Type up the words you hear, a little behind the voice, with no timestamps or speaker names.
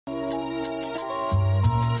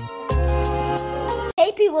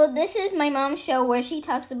Hey people, this is my mom's show where she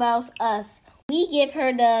talks about us. We give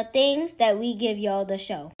her the things that we give y'all the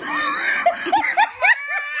show.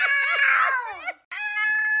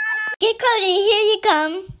 Get cozy, here you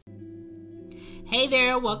come. Hey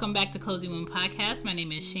there, welcome back to Cozy Womb Podcast. My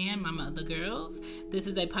name is Shan, mama of the girls. This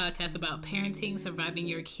is a podcast about parenting, surviving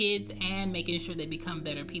your kids, and making sure they become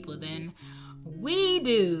better people than we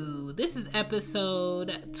do. This is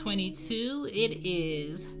episode 22. It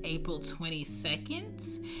is April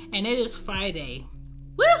 22nd, and it is Friday.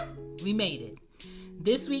 Woo! We made it.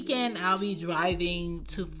 This weekend, I'll be driving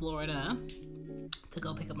to Florida to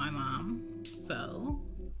go pick up my mom. So,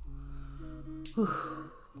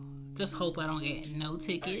 just hope I don't get no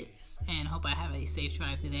tickets, and hope I have a safe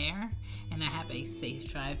drive there, and I have a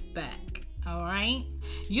safe drive back. All right?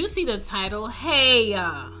 You see the title. Hey,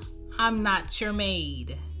 I'm not your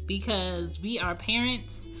maid, because we are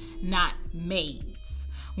parents, not maids.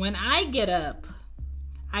 When I get up,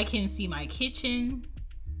 I can see my kitchen.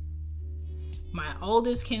 My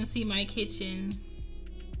oldest can see my kitchen.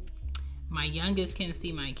 My youngest can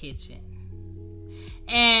see my kitchen.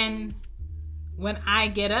 And when I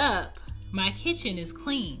get up, my kitchen is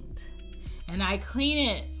cleaned. And I clean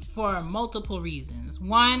it for multiple reasons.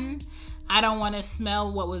 One, I don't want to smell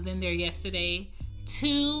what was in there yesterday.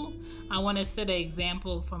 Two, I want to set an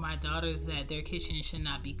example for my daughters that their kitchen should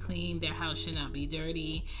not be clean, their house should not be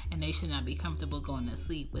dirty, and they should not be comfortable going to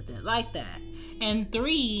sleep with it like that. And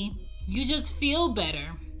three, you just feel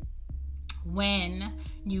better when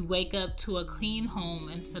you wake up to a clean home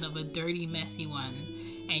instead of a dirty, messy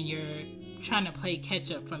one, and you're trying to play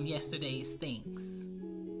catch up from yesterday's things.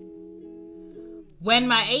 When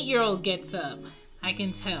my 8-year-old gets up, I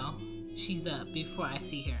can tell she's up before I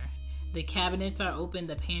see her. The cabinets are open,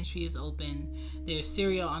 the pantry is open, there's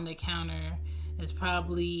cereal on the counter. It's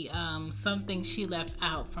probably something she left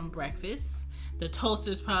out from breakfast. The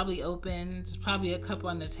toaster's probably open, there's probably a cup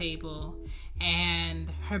on the table, and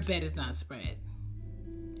her bed is not spread.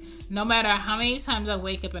 No matter how many times I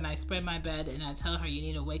wake up and I spread my bed and I tell her you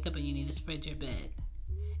need to wake up and you need to spread your bed,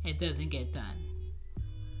 it doesn't get done.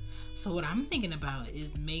 So what I'm thinking about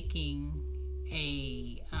is making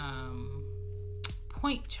a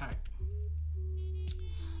point chart.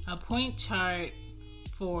 A point chart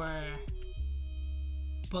for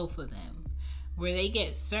both of them, where they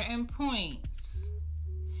get certain points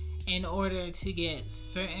in order to get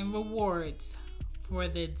certain rewards for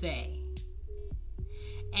the day.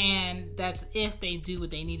 And that's if they do what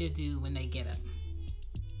they need to do when they get up.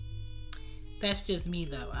 That's just me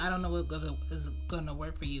though. I don't know what is going to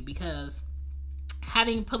work for you, because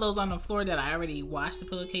having pillows on the floor that I already washed the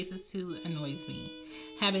pillowcases to annoys me.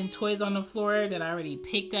 Having toys on the floor that I already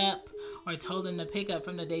picked up or told them to pick up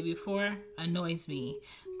from the day before annoys me.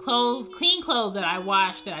 Clean clothes that I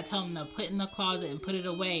washed that I tell them to put in the closet and put it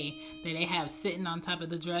away that they have sitting on top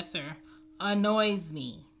of the dresser annoys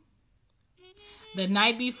me. The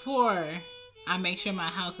night before, I make sure my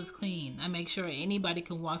house is clean. I make sure anybody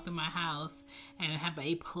can walk through my house and have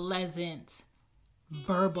a pleasant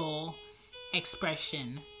verbal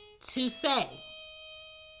expression to say.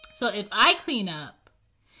 So if I clean up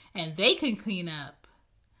and they can clean up,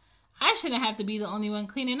 I shouldn't have to be the only one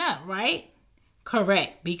cleaning up, right?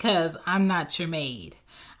 Correct, because I'm not your maid.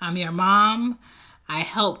 I'm your mom. I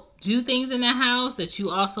help do things in the house that you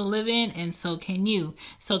also live in, and so can you.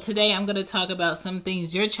 So today I'm going to talk about some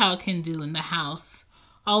things your child can do in the house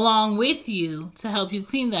along with you to help you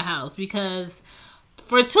clean the house, because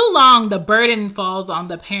for too long the burden falls on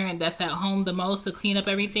the parent that's at home the most to clean up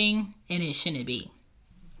everything, and it shouldn't be.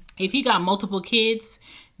 If you got multiple kids,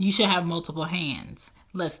 you should have multiple hands.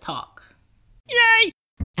 Let's talk. Yay!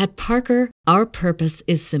 At Parker, our purpose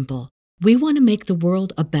is simple. We want to make the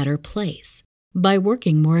world a better place. By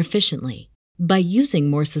working more efficiently, by using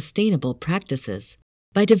more sustainable practices,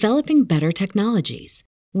 by developing better technologies,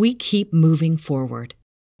 we keep moving forward.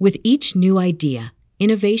 With each new idea,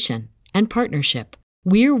 innovation, and partnership,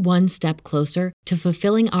 we're one step closer to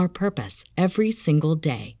fulfilling our purpose every single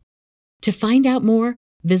day. To find out more,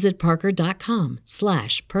 visit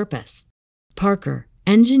parker.com/purpose. Parker,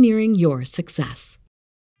 engineering your success.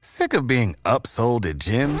 Sick of being upsold at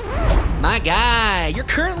gyms? My guy, you're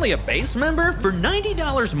currently a base member? For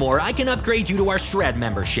 $90 more, I can upgrade you to our Shred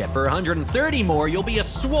membership. For $130 more, you'll be a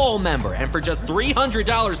Swole member. And for just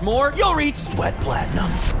 $300 more, you'll reach Sweat Platinum.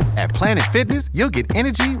 At Planet Fitness, you'll get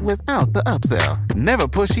energy without the upsell. Never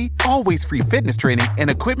pushy, always free fitness training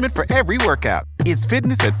and equipment for every workout. It's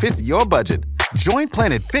fitness that fits your budget. Join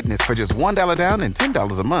Planet Fitness for just $1 down and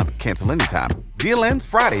 $10 a month. Cancel anytime. Deal ends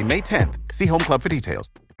Friday, May 10th. See Home Club for details.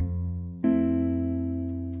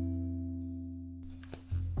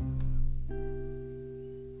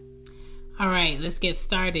 All right, let's get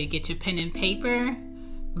started. Get your pen and paper.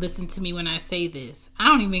 Listen to me when I say this. I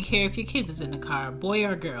don't even care if your kids is in the car, boy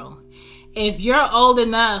or girl. If you're old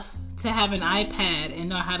enough to have an iPad and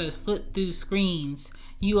know how to flip through screens,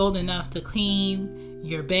 you old enough to clean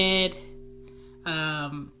your bed,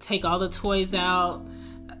 take all the toys out,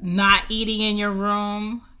 not eating in your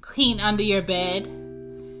room, clean under your bed,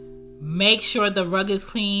 make sure the rug is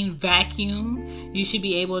clean, vacuum. You should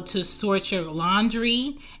be able to sort your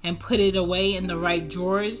laundry and put it away in the right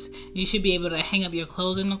drawers. You should be able to hang up your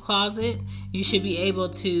clothes in the closet. You should be able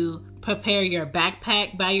to prepare your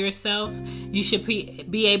backpack by yourself. You should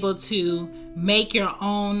be able to make your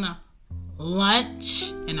own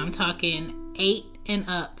lunch, and I'm talking 8 and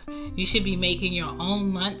up. You should be making your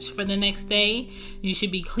own lunch for the next day. You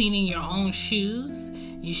should be cleaning your own shoes.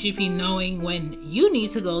 You should be knowing when you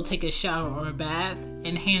need to go take a shower or a bath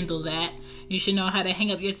and handle that. You should know how to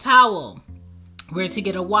hang up your towel, where to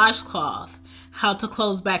get a washcloth, how to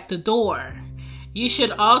close back the door. You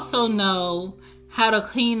should also know how to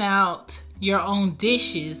clean out your own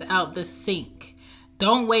dishes out the sink.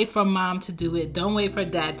 Don't wait for mom to do it. Don't wait for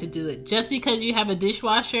dad to do it. Just because you have a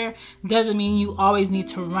dishwasher doesn't mean you always need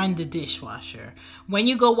to run the dishwasher. When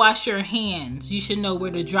you go wash your hands, you should know where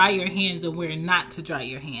to dry your hands and where not to dry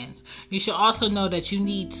your hands. You should also know that you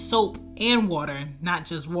need soap and water, not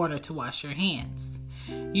just water, to wash your hands.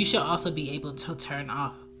 You should also be able to turn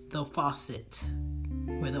off the faucet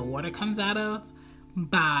where the water comes out of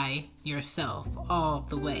by yourself all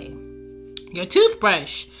the way. Your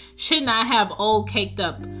toothbrush should not have old caked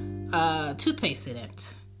up toothpaste in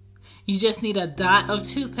it. You just need a dot of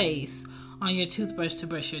toothpaste on your toothbrush to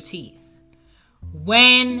brush your teeth.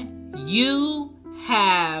 When you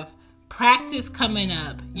have practice coming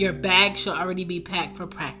up, your bag should already be packed for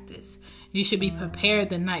practice. You should be prepared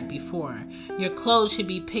the night before. Your clothes should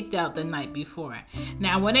be picked out the night before.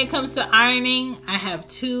 Now, when it comes to ironing, I have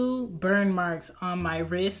 2 burn marks on my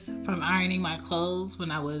wrist from ironing my clothes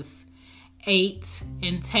when I was 8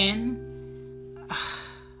 and 10.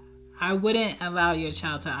 I wouldn't allow your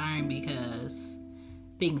child to iron because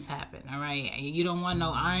things happen, all right? You don't want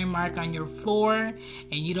no iron mark on your floor, and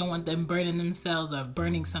you don't want them burning themselves or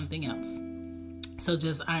burning something else. So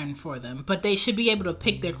just iron for them. But they should be able to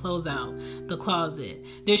pick their clothes out the closet.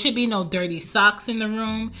 There should be no dirty socks in the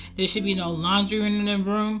room. There should be no laundry in the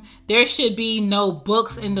room. There should be no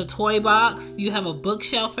books in the toy box. You have a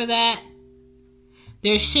bookshelf for that.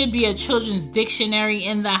 There should be a children's dictionary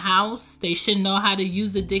in the house. They should know how to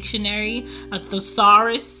use a dictionary, a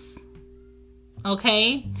thesaurus.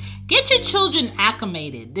 Okay? Get your children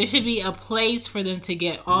acclimated. There should be a place for them to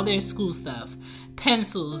get all their school stuff.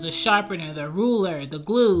 Pencils, the sharpener, the ruler, the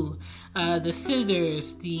glue, the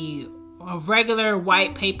scissors, the regular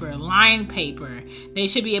white paper, lined paper. They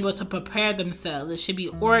should be able to prepare themselves. It should be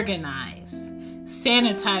organized.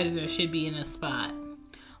 Sanitizer should be in a spot.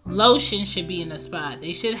 Lotion should be in a spot.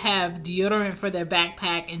 They should have deodorant for their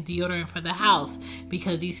backpack and deodorant for the house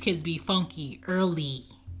because these kids be funky early.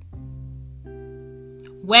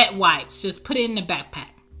 Wet wipes, just put it in the backpack.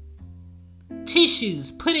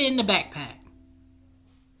 Tissues, put it in the backpack.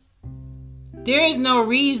 There is no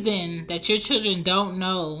reason that your children don't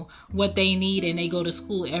know what they need and they go to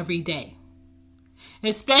school every day.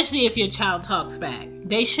 Especially if your child talks back.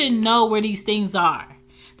 They should know where these things are.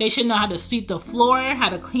 They should know how to sweep the floor, how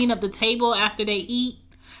to clean up the table after they eat,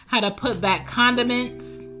 how to put back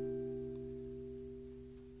condiments.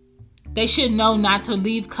 They should know not to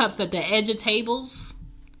leave cups at the edge of tables.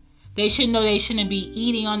 They should know they shouldn't be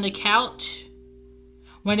eating on the couch.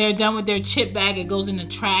 When they're done with their chip bag, it goes in the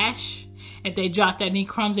trash. If they dropped any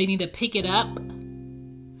crumbs, they need to pick it up.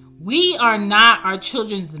 We are not our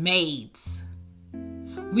children's maids.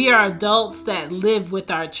 We are adults that live with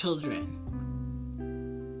our children.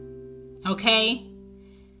 Okay?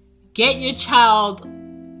 Get your child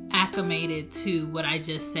acclimated to what I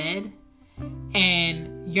just said,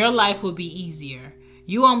 and your life will be easier.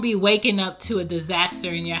 You won't be waking up to a disaster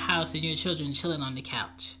in your house and your children chilling on the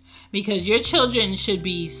couch. Because your children should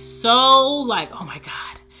be so like, oh my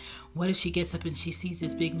God, what if she gets up and she sees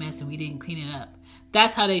this big mess and we didn't clean it up?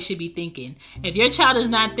 That's how they should be thinking. If your child is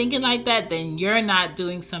not thinking like that, then you're not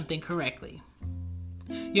doing something correctly.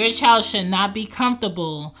 Your child should not be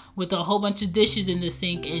comfortable with a whole bunch of dishes in the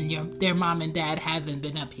sink and their mom and dad haven't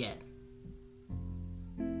been up yet.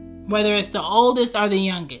 Whether it's the oldest or the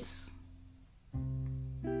youngest.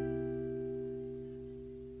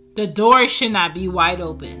 The door should not be wide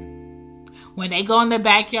open. When they go in the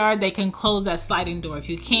backyard, they can close that sliding door. If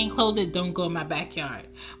you can't close it, don't go in my backyard.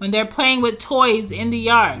 When they're playing with toys in the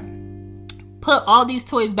yard, put all these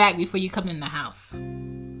toys back before you come in the house.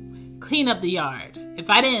 Clean up the yard. If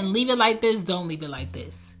I didn't leave it like this, don't leave it like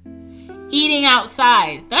this. Eating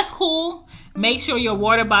outside, that's cool. Make sure your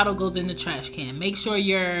water bottle goes in the trash can. Make sure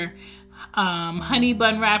your honey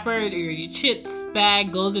bun wrapper or your chips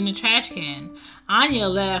bag goes in the trash can. Anya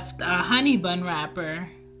left a honey bun wrapper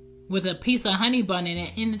with a piece of honey bun in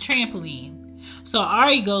it in the trampoline. So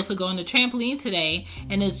Ari goes to go on the trampoline today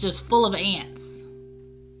and it's just full of ants.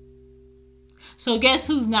 So guess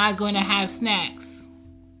who's not going to have snacks?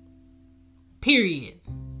 Period.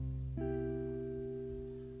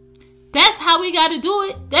 That's how we got to do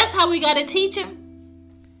it. That's how we got to teach them.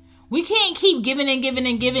 We can't keep giving and giving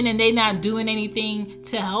and giving and they not doing anything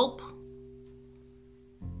to help.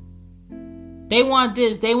 They want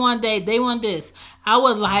this. They want that. They want this. I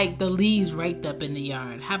would like the leaves raked up in the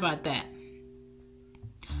yard. How about that?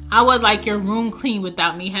 I would like your room clean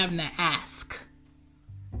without me having to ask.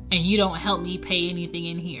 And you don't help me pay anything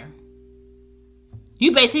in here.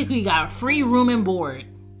 You basically got free room and board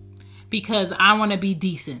because I want to be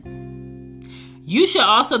decent. You should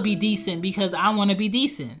also be decent because I want to be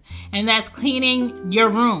decent. And that's cleaning your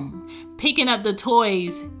room, picking up the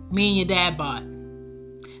toys me and your dad bought,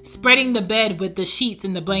 spreading the bed with the sheets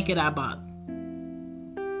and the blanket I bought,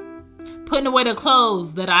 putting away the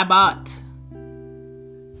clothes that I bought,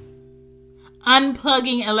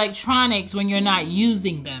 unplugging electronics when you're not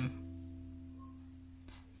using them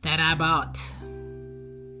that I bought,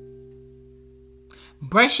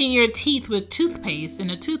 brushing your teeth with toothpaste and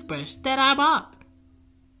a toothbrush that I bought,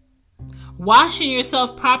 washing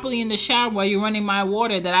yourself properly in the shower while you're running my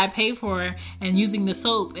water that I pay for and using the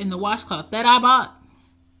soap and the washcloth that I bought.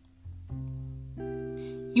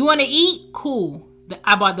 You want to eat? Cool.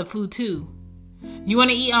 I bought the food too. You want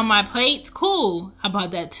to eat on my plates? Cool. I bought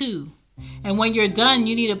that too. And when you're done,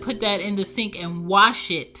 you need to put that in the sink and wash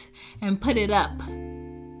it and put it up.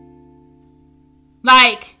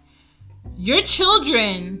 Like, your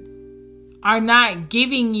children are not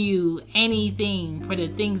giving you anything for the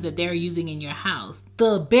things that they're using in your house.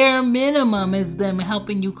 The bare minimum is them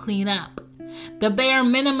helping you clean up. The bare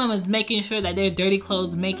minimum is making sure that their dirty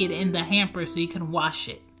clothes make it in the hamper so you can wash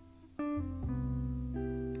it.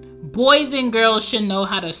 Boys and girls should know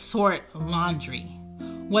how to sort laundry.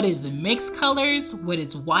 What is the mixed colors? What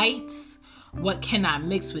is whites? What cannot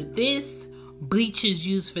mix with this? Bleach is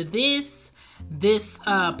used for this. This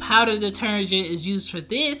powder detergent is used for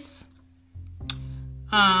this.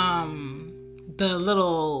 The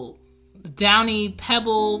little Downy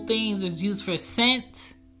Pebble things is used for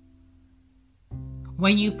scent.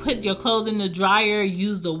 When you put your clothes in the dryer,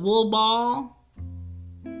 use the wool ball.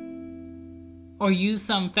 Or use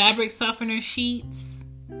some fabric softener sheets.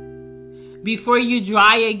 Before you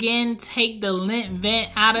dry again, take the lint vent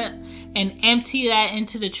out of and empty that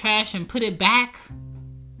into the trash and put it back.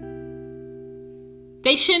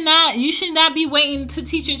 You should not be waiting to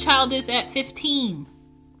teach your child this at 15,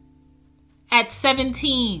 at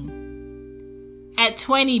 17, at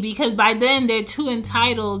 20, because by then they're too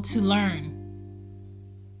entitled to learn.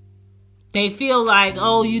 They feel like,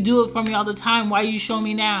 oh, you do it for me all the time. Why you show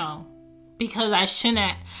me now? Because I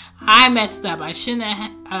messed up. I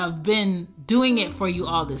shouldn't have been doing it for you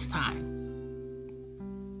all this time.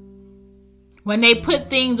 When they put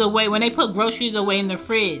things away, when they put groceries away in the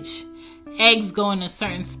fridge, eggs go in a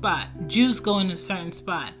certain spot, juice go in a certain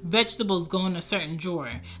spot, vegetables go in a certain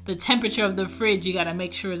drawer. The temperature of the fridge, you got to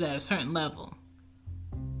make sure is at a certain level.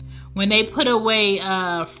 When they put away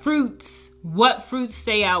fruits, what fruits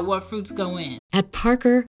stay out, what fruits go in. At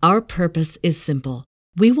Parker, our purpose is simple.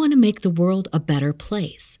 We want to make the world a better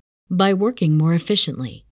place by working more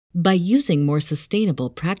efficiently, by using more sustainable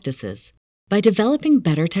practices, by developing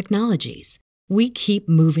better technologies. We keep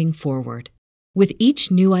moving forward. With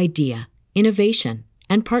each new idea, innovation,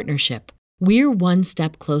 and partnership, we're one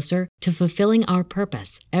step closer to fulfilling our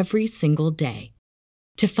purpose every single day.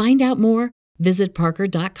 To find out more, visit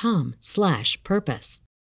parker.com/purpose.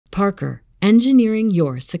 Parker, engineering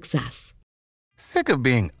your success. Sick of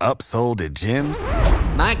being upsold at gyms?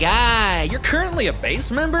 My guy, you're currently a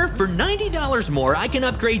base member. For $90 more, I can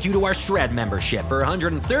upgrade you to our Shred membership. For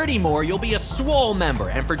 $130 more, you'll be a Swole member.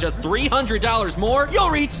 And for just $300 more, you'll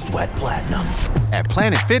reach Sweat Platinum. At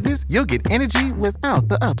Planet Fitness, you'll get energy without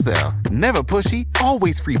the upsell. Never pushy,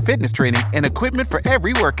 always free fitness training and equipment for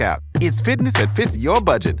every workout. It's fitness that fits your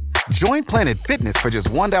budget. Join Planet Fitness for just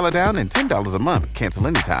 $1 down and $10 a month. Cancel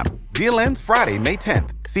anytime. Deal ends Friday, May 10th.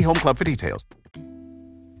 See Home Club for details.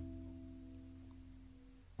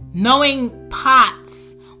 Knowing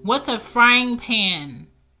pots. What's a frying pan?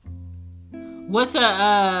 What's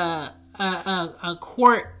a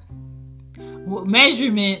quart?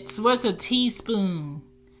 Measurements. What's a teaspoon?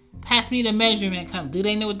 Pass me the measurement cup. Do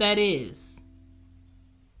they know what that is?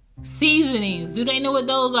 Seasonings, do they know what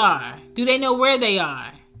those are? Do they know where they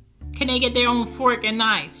are? Can they get their own fork and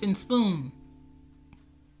knife and spoon?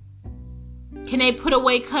 Can they put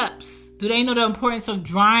away cups? Do they know the importance of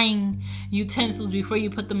drying utensils before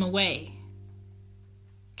you put them away?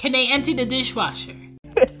 Can they empty the dishwasher?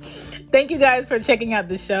 Thank you guys for checking out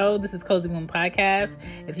the show. This is Cozy Womb Podcast.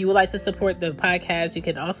 If you would like to support the podcast, you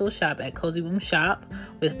can also shop at Cozy Womb Shop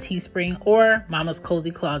with Teespring or Mama's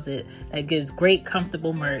Cozy Closet that gives great,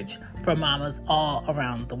 comfortable merch for mamas all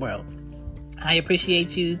around the world. I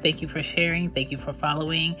appreciate you. Thank you for sharing. Thank you for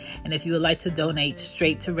following. And if you would like to donate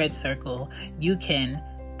straight to Red Circle, you can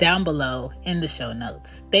down below in the show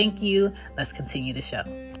notes. Thank you. Let's continue the show.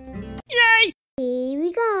 Yay! Here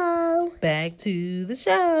we go. Back to the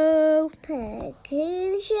show. Back to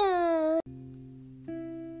the show.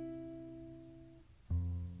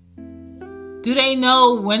 Do they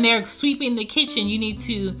know when they're sweeping the kitchen, you need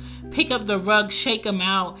to pick up the rug, shake them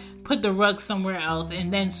out, put the rug somewhere else,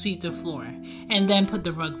 and then sweep the floor, and then put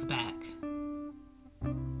the rugs back?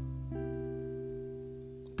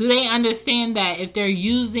 Do they understand that if they're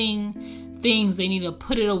using things, they need to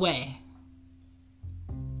put it away?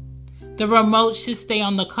 The remote should stay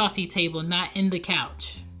on the coffee table, not in the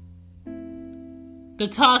couch. The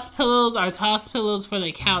tossed pillows are tossed pillows for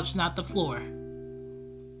the couch, not the floor.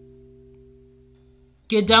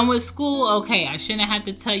 You're done with school? Okay, I shouldn't have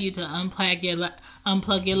to tell you to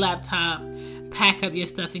unplug your laptop, pack up your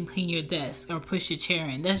stuff, and clean your desk, or push your chair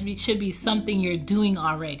in. That should be something you're doing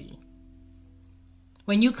already.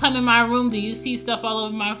 When you come in my room, do you see stuff all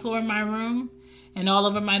over my floor in my room? And all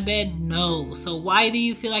over my bed? No. So why do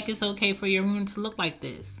you feel like it's okay for your room to look like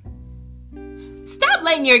this? Stop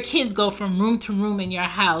letting your kids go from room to room in your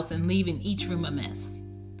house and leaving each room a mess.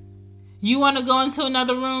 You want to go into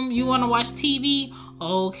another room? You want to watch TV?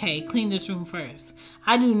 Okay, clean this room first.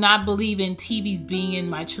 I do not believe in TVs being in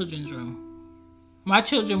my children's room. My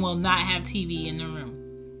children will not have TV in the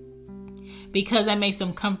room because that makes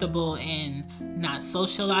them comfortable in not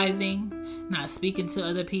socializing, not speaking to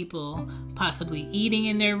other people, possibly eating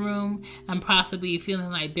in their room, and possibly feeling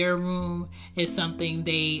like their room is something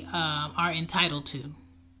they are entitled to.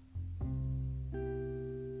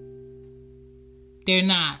 They're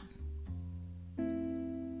not.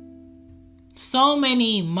 So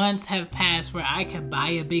many months have passed where I could buy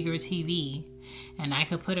a bigger TV, and I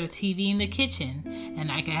could put a TV in the kitchen,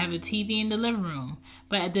 and I could have a TV in the living room.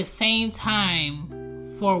 But at the same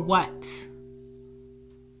time, for what?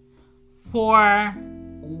 For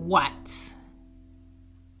what?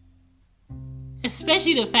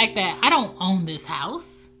 Especially the fact that I don't own this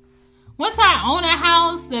house. Once I own a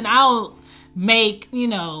house, then I'll make,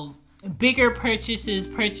 bigger purchases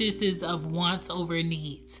of wants over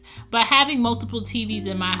needs. But having multiple TVs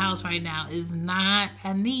in my house right now is not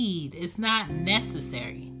a need. It's not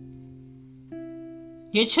necessary.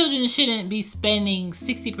 Your children shouldn't be spending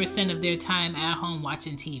 60% of their time at home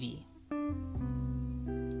watching TV.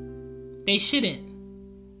 They shouldn't.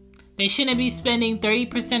 They shouldn't be spending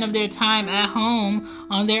 30% of their time at home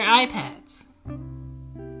on their iPads.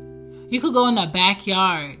 You could go in the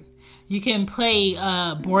backyard. You can play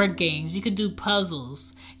board games. You could do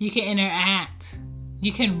puzzles. You can interact.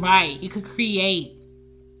 You can write. You could create.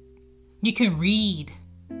 You can read.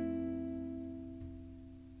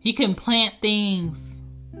 You can plant things.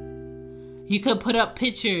 You could put up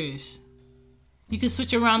pictures. You could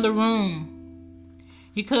switch around the room.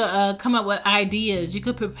 You could come up with ideas. You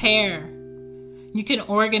could prepare. You can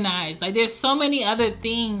organize. Like, there's so many other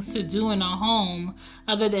things to do in a home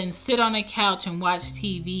other than sit on a couch and watch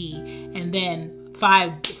TV, and then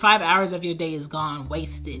five hours of your day is gone,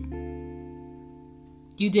 wasted.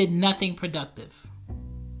 You did nothing productive.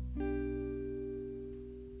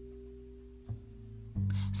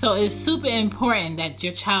 So it's super important that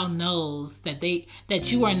your child knows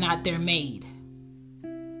that you are not their maid.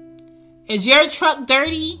 Is your truck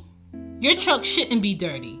dirty? Your truck shouldn't be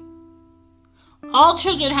dirty. All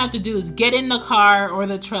children have to do is get in the car or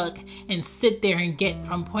the truck and sit there and get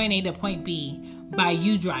from point A to point B by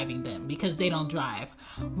you driving them, because they don't drive.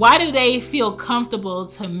 Why do they feel comfortable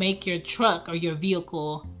to make your truck or your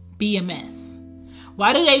vehicle be a mess?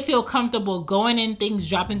 Why do they feel comfortable going in things,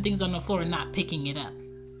 dropping things on the floor and not picking it up?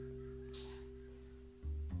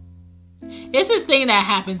 It's this thing that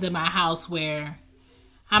happens in my house where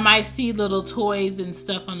I might see little toys and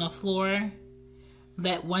stuff on the floor.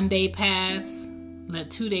 Let one day pass. Let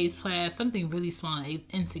 2 days pass. Something really small and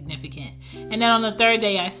insignificant. And then on the third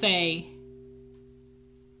day I say,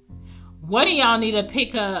 one of y'all need to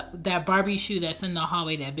pick up that Barbie shoe that's in the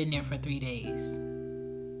hallway that's been there for 3 days.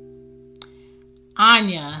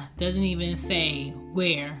 Anya doesn't even say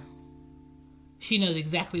where. She knows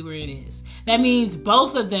exactly where it is. That means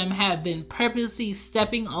both of them have been purposely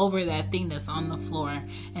stepping over that thing that's on the floor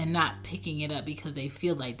and not picking it up because they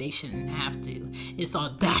feel like they shouldn't have to. It's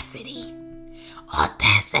audacity.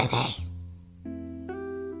 Audacity.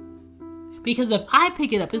 Because if I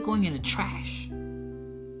pick it up, it's going in the trash.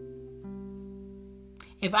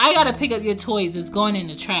 If I gotta pick up your toys, it's going in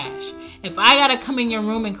the trash. If I gotta come in your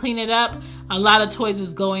room and clean it up, a lot of toys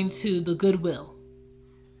is going to the Goodwill.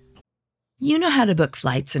 You know how to book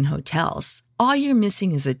flights and hotels. All you're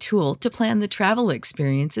missing is a tool to plan the travel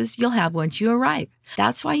experiences you'll have once you arrive.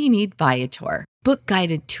 That's why you need Viator. Book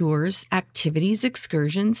guided tours, activities,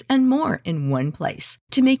 excursions, and more in one place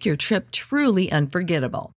to make your trip truly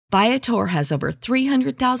unforgettable. Viator has over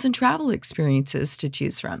 300,000 travel experiences to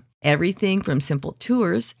choose from. Everything from simple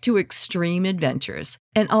tours to extreme adventures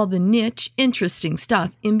and all the niche, interesting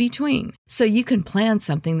stuff in between. So you can plan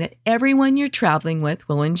something that everyone you're traveling with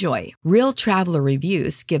will enjoy. Real traveler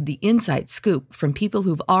reviews give the inside scoop from people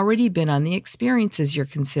who've already been on the experiences you're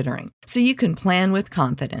considering. So you can plan with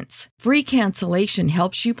confidence. Free cancellation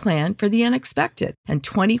helps you plan for the unexpected. And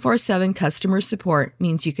 24/7 customer support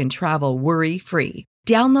means you can travel worry-free.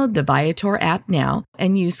 Download the Viator app now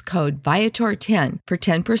and use code Viator10 for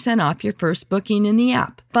 10% off your first booking in the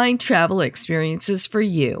app. Find travel experiences for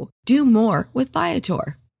you. Do more with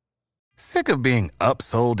Viator. Sick of being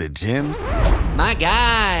upsold at gyms? My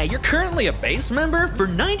guy, you're currently a base member. For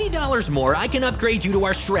 $90 more, I can upgrade you to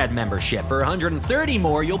our Shred membership. For $130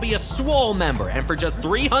 more, you'll be a swole member. And for just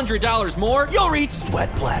 $300 more, you'll reach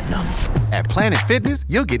Sweat Platinum. At Planet Fitness,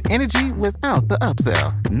 you'll get energy without the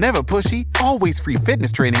upsell. Never pushy, always free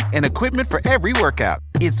fitness training and equipment for every workout.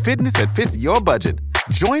 It's fitness that fits your budget.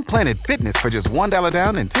 Join Planet Fitness for just $1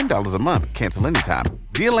 down and $10 a month. Cancel anytime.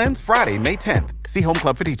 Deal ends Friday, May 10th. See Home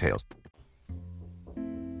Club for details.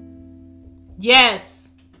 Yes.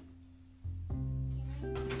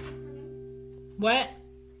 What?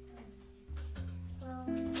 Well,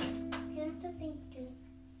 here's the thing, too.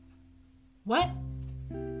 What?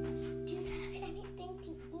 Do you have anything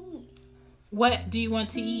to eat? What do you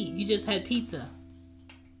want to eat? You just had pizza.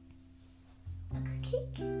 A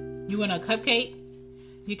cupcake? You want a cupcake?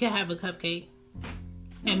 You can have a cupcake.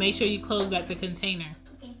 And make sure you close back the container.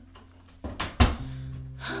 Okay. You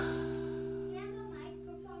have a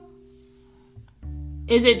microphone?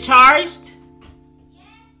 Is it charged?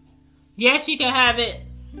 Yes, you can have it.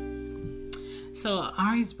 So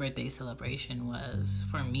Ari's birthday celebration was,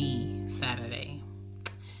 for me, Saturday.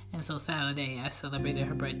 And so Saturday I celebrated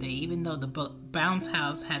her birthday, even though the bounce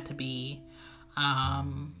house had to be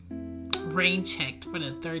rain checked for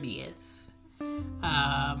the 30th.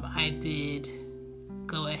 I did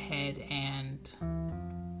go ahead and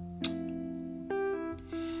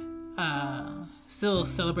still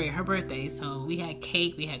celebrate her birthday. So we had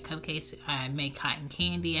cake, we had cupcakes, I made cotton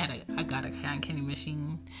candy. I got a cotton candy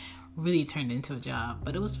machine. Really turned into a job,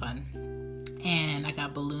 but it was fun. And I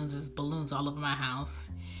got balloons. There's balloons all over my house.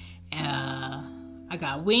 I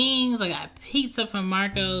got wings. I got pizza from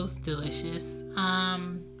Marco's, delicious.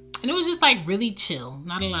 And it was just like really chill.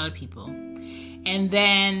 Not a lot of people. And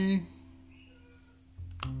then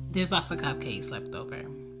there's lots of cupcakes left over.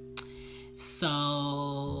 So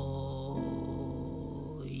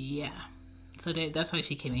yeah. So that's why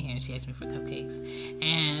she came in here and she asked me for cupcakes.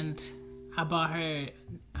 And I bought her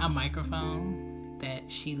a microphone that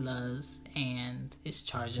she loves and it's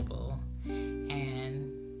chargeable.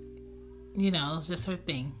 And, you know, it's just her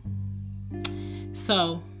thing.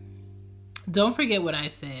 So, don't forget what I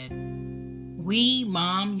said.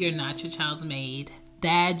 Mom, you're not your child's maid.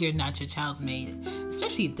 Dad, you're not your child's maid.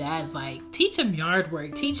 Especially dads, like, teach them yard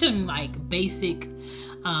work. Teach them, like, basic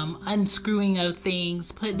unscrewing of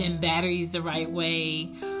things, putting in batteries the right way,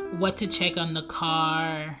 what to check on the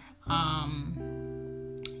car,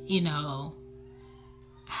 you know,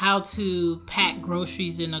 how to pack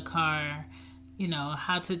groceries in a car, you know,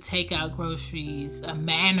 how to take out groceries,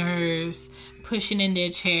 manners, pushing in their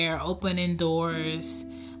chair, opening doors,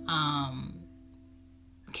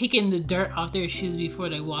 kicking the dirt off their shoes before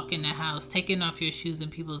they walk in the house, taking off your shoes in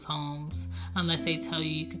people's homes, unless they tell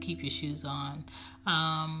you could keep your shoes on.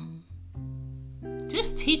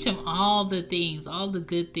 Just teach them all the things, all the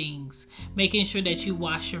good things. Making sure that you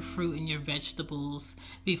wash your fruit and your vegetables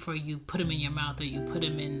before you put them in your mouth or you put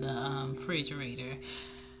them in the refrigerator.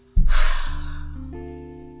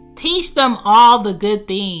 Teach them all the good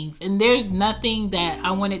things. And there's nothing that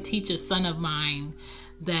I want to teach a son of mine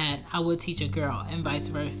that I would teach a girl, and vice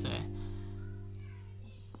versa.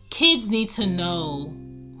 Kids need to know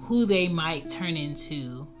who they might turn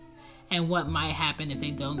into and what might happen if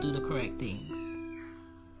they don't do the correct things.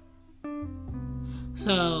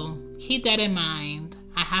 So keep that in mind.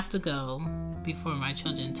 I have to go before my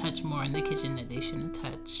children touch more in the kitchen that they shouldn't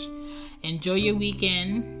touch. Enjoy your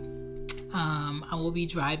weekend. I will be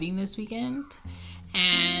driving this weekend.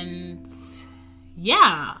 And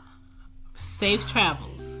yeah, safe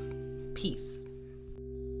travels. Peace.